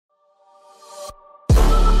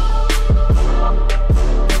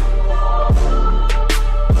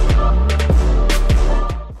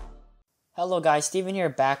Hello guys, Steven here,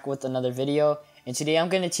 back with another video, and today I'm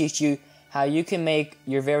going to teach you how you can make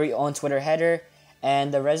your very own Twitter header,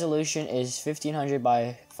 and the resolution is 1500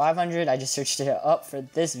 by 500. I just searched it up for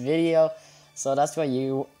this video, so that's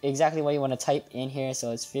exactly what you want to type in here.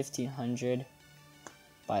 So it's 1500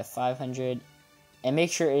 by 500, and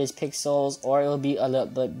make sure it is pixels, or it'll be a little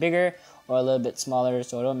bit bigger or a little bit smaller.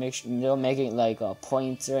 So don't make it like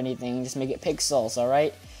points or anything, just make it pixels,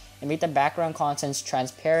 alright? And make the background contents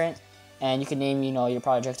transparent, and you can name, your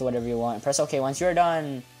project or whatever you want, and press OK once you're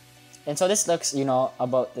done. And so this looks,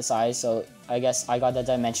 about the size, so I guess I got the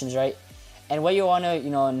dimensions right. And what you want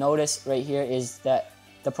to, notice right here is that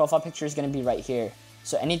the profile picture is going to be right here.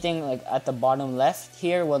 So anything like at the bottom left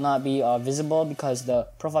here will not be visible because the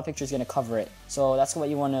profile picture is going to cover it. So that's what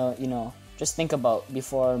you want to, just think about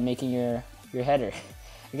before making your header.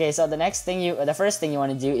 Okay, so the first thing you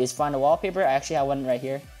want to do is find a wallpaper. I actually have one right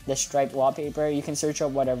here, the striped wallpaper. You can search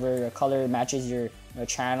up whatever color matches your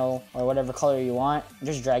channel or whatever color you want.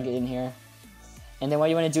 Just drag it in here. And then what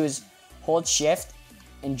you want to do is hold shift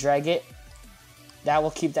and drag it. That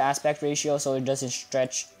will keep the aspect ratio so it doesn't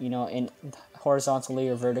stretch, in horizontally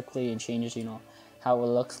or vertically, and changes, how it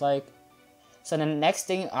looks like. So the next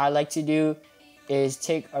thing I like to do is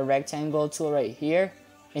take a rectangle tool right here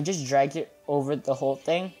and just drag it over the whole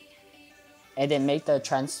thing, and then make the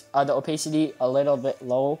opacity a little bit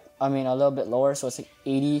lower, so it's like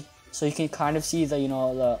 80, so you can kind of see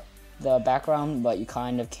the the background, but you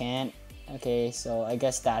kind of can't. Okay, so I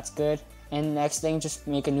guess that's good. And next thing, just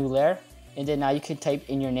make a new layer, and then now you can type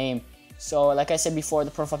in your name. So like I said before,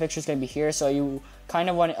 the profile picture is going to be here, so you kind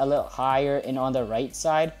of want it a little higher and on the right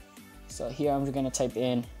side. So here I'm going to type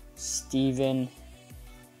in Steven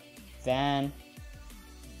Van,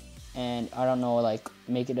 and I don't know, like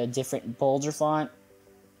make it a different bolder font.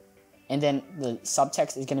 And then the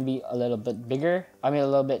subtext is going to be a little bit bigger, a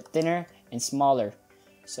little bit thinner and smaller.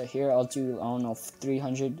 So here I'll do,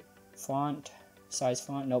 300 size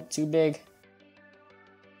font. Nope, too big.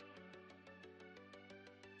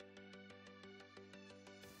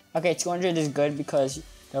 Okay, 200 is good because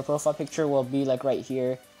the profile picture will be like right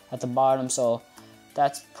here at the bottom, so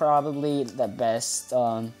that's probably the best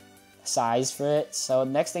size for it. So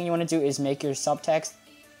next thing you want to do is make your subtext.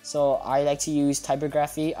 So I like to use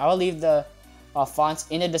typography. I will leave the fonts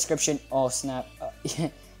in the description. Oh snap.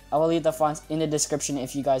 I will leave the fonts in the description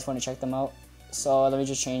if you guys want to check them out. So let me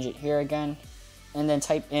just change it here again, and then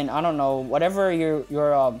type in, I don't know, whatever your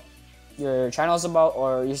channel is about,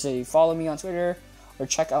 or you say follow me on Twitter, or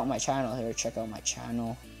check out my channel here,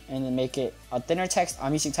 and then make it a thinner text.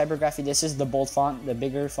 I'm using typography. This is the bold font, the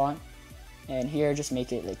bigger font. And here, just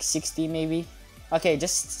make it like 60 maybe. Okay,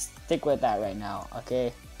 just stick with that right now.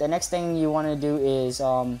 Okay, the next thing you want to do is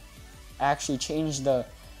actually change the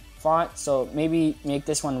font. So maybe make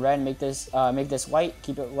this one red, make this white,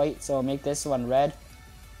 keep it white. So make this one red,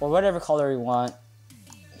 or whatever color you want.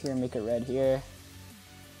 Here, make it red here.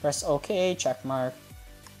 Press OK, check mark,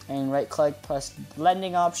 and right click, press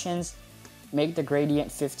blending options. Make the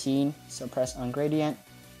gradient 15. So press on gradient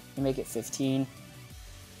and make it 15.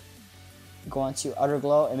 Go on to outer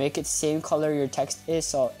glow and make it same color your text is,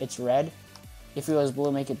 so it's red. If it was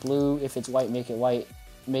blue, make it blue. If it's white, make it white.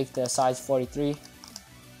 Make the size 43.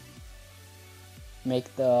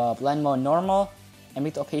 Make the blend mode normal, and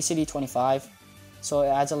make the opacity 25, so it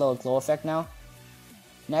adds a little glow effect now.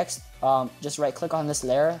 Next, just right click on this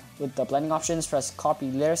layer with the blending options, press copy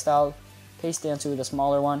layer style, paste it into the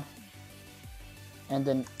smaller one, and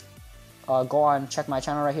then go on check my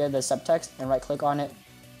channel right here, the subtext, and right click on it.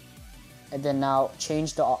 And then now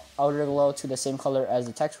change the outer glow to the same color as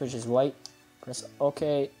the text, which is white. Press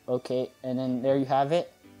OK, OK, and then there you have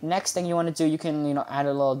it. Next thing you want to do, you can add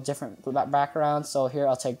a little different background. So here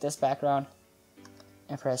I'll take this background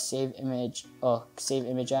and press save image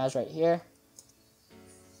as right here,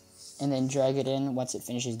 and then drag it in. Once it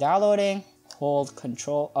finishes downloading,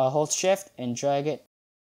 hold shift and drag it,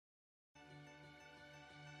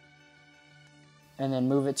 and then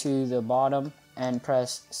move it to the bottom and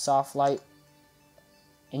press soft light,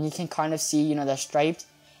 and you can kind of see the striped.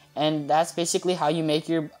 And that's basically how you make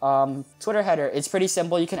your Twitter header. It's pretty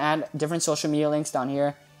simple. You can add different social media links down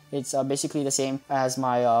here. It's basically the same as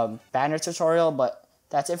my banner tutorial, but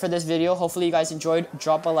that's it for this video. Hopefully you guys enjoyed.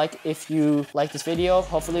 Drop a like if you like this video.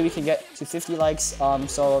 Hopefully we can get to 50 likes.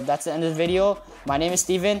 So that's the end of the video. My name is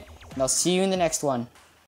Steven, and I'll see you in the next one.